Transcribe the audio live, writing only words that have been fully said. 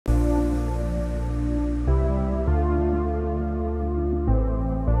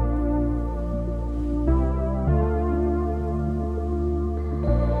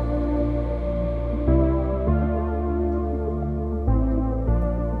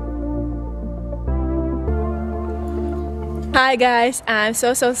Hi guys, I'm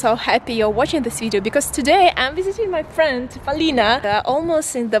so happy you're watching this video because today I'm visiting my friend Polina,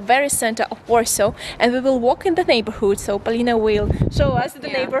 almost in the very center of Warsaw, and we will walk in the neighborhood. So Polina will show us the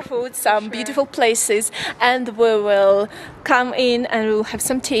neighborhood, some beautiful places, and we will come in and we'll have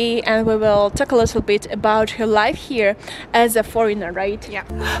some tea and we will talk a little bit about her life here as a foreigner, right? Yeah.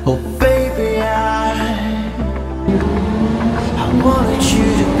 Oh baby, I wanted you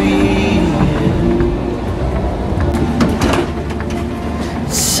to be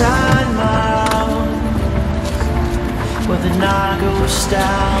inside my arms where the night goes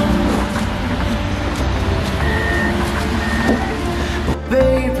down. Oh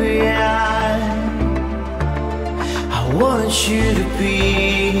baby, I wanted you to be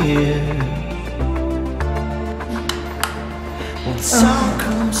here when sun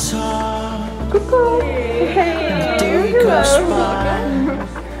comes up. Hey, Day goes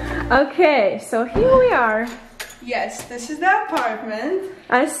by. okay, so here we are. Yes, this is the apartment.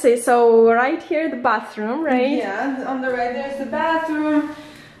 I see, so right here the bathroom, right? Yeah, on the right there's the bathroom.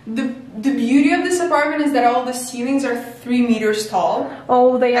 The beauty of this apartment is that all the ceilings are 3 meters tall.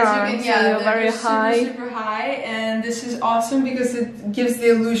 Oh, they As are, you can, so yeah, they're very high. Super high, and this is awesome because it gives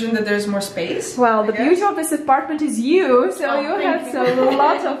the illusion that there's more space. Well, the beauty of this apartment is you, so you have a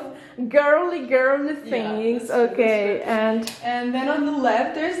lot of girly things. Yes, okay, and then on the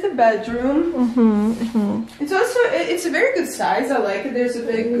left there's the bedroom. It's a very good size. I like it. There's a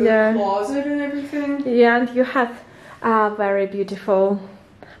big closet and everything. Yeah, and you have very beautiful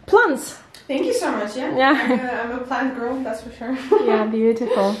plants. Thank you so much. Yeah. I'm a plant girl, that's for sure. Yeah,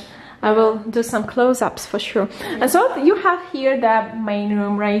 beautiful. I will do some close-ups for sure. And so you have here the main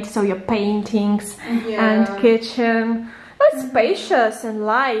room, right? So your paintings and kitchen. It's spacious and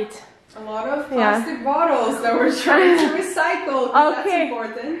light. A lot of plastic bottles that we're trying to recycle. Okay. That's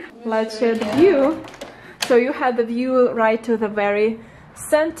important. Let's share the view. So you have the view right to the very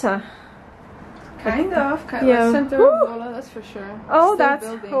center. Kind of center of Wola, that's for sure. Oh, Still that's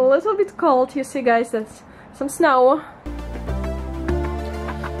building. a little bit cold. You see, guys, that's some snow.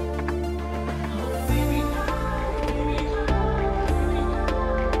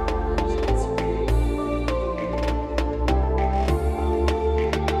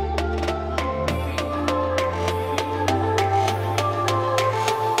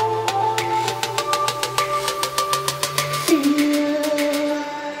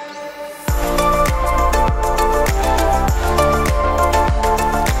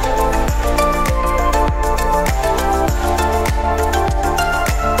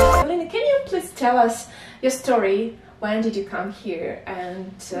 Tell us your story. When did you come here,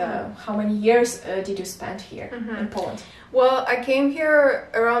 and how many years did you spend here in Poland? Well, I came here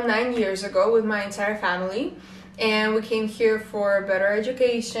around 9 years ago with my entire family, and we came here for better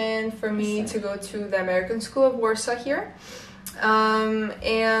education, for me to go to the American School of Warsaw here. Then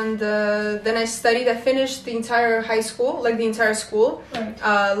I finished the entire high school, like the entire school,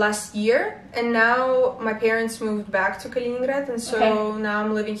 last year. And now my parents moved back to Kaliningrad, and so now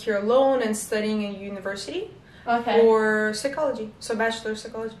I'm living here alone and studying in university for psychology, so bachelor of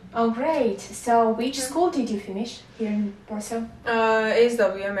psychology. Oh, great. So which school did you finish here in Warsaw?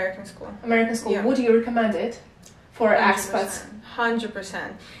 ASW, American School. American School. Yeah. Would you recommend it for 100%, expats?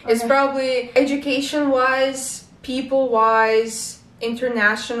 100%. It's probably education-wise, people-wise,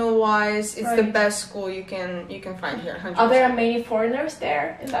 international-wise, it's the best school you can find here. 100%. Are there many foreigners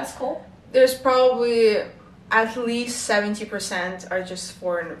there in that school? There's probably at least 70% are just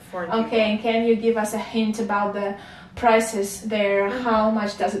foreign people. Okay, and can you give us a hint about the prices there? How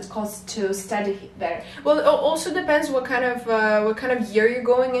much does it cost to study there? Well, it also depends what kind of year you're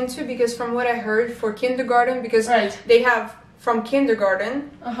going into, because from what I heard for kindergarten, because they have from kindergarten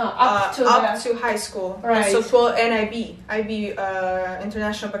up to high school, so 12 NIB,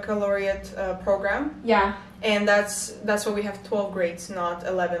 International Baccalaureate program. Yeah. And that's why we have 12 grades, not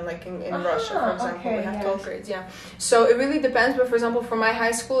 11 like in Russia, for example. We have 12 grades, So it really depends, but for example, for my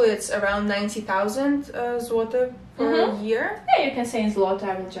high school, it's around 90,000 zloty per year. Yeah, you can say in zloty,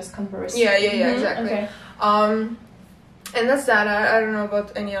 I will just convert. Yeah, exactly. Okay. And that's that. I don't know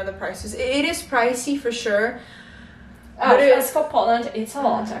about any other prices. It is pricey for sure. But as for Poland, it's a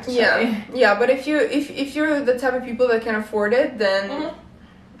lot actually. Yeah, but if you're the type of people that can afford it, then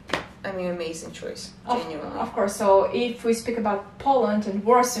I mean, amazing choice, genuinely. Of course, so if we speak about Poland and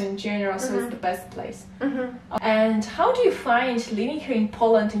Warsaw in general, so it's the best place. And how do you find living here in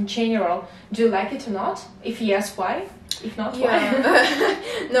Poland in general? Do you like it or not? If yes, why? If not, why?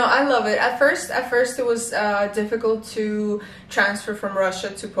 No, I love it. At first it was difficult to transfer from Russia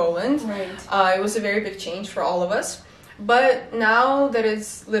to Poland. Right. It was a very big change for all of us. But now that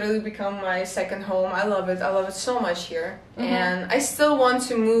it's literally become my second home, I love it. I love it so much here. And I still want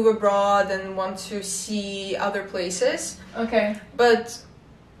to move abroad and want to see other places. Okay. But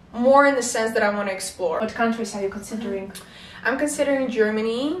more in the sense that I want to explore. What countries are you considering? I'm considering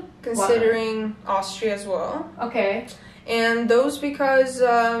Germany, considering Austria as well. Okay. And those because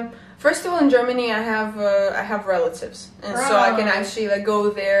first of all, in Germany, I have relatives, and so I can actually like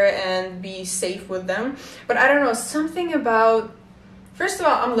go there and be safe with them. But I don't know, something about. First of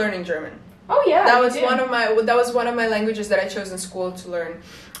all, I'm learning German. Oh yeah, that was one of my languages that I chose in school to learn.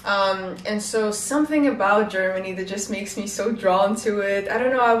 And so something about Germany that just makes me so drawn to it. I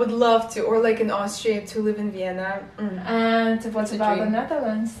don't know, I would love to, or like in Austria, to live in Vienna. And what about the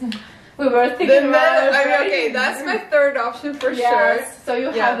Netherlands? We were thinking about it. Okay, that's my third option for sure. So you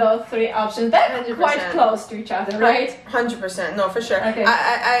have those three options. They're 100%. Quite close to each other, right? 100%. No, for sure. Okay.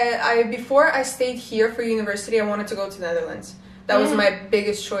 I before I stayed here for university, I wanted to go to Netherlands. That was my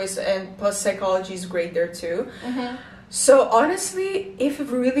biggest choice, and plus psychology is great there too. So honestly, if it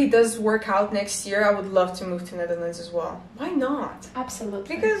really does work out next year, I would love to move to Netherlands as well. Why not?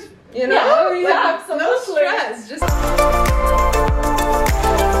 Absolutely. Because, you know, absolutely. No stress. Just...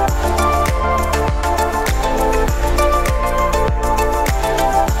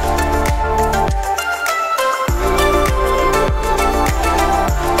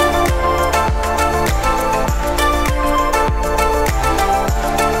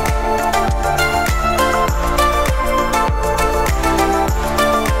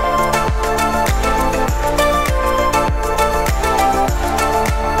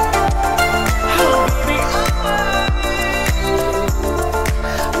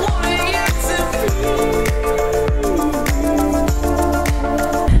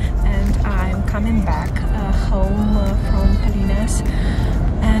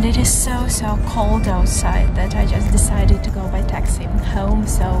 so cold outside that I just decided to go by taxi home,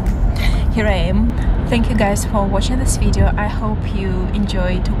 so here I am. Thank you guys for watching this video. I hope you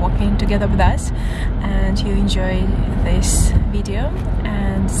enjoyed walking together with us and you enjoyed this video,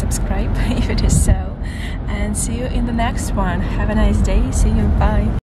 and subscribe if it is so, and see you in the next one. Have a nice day. See you. Bye.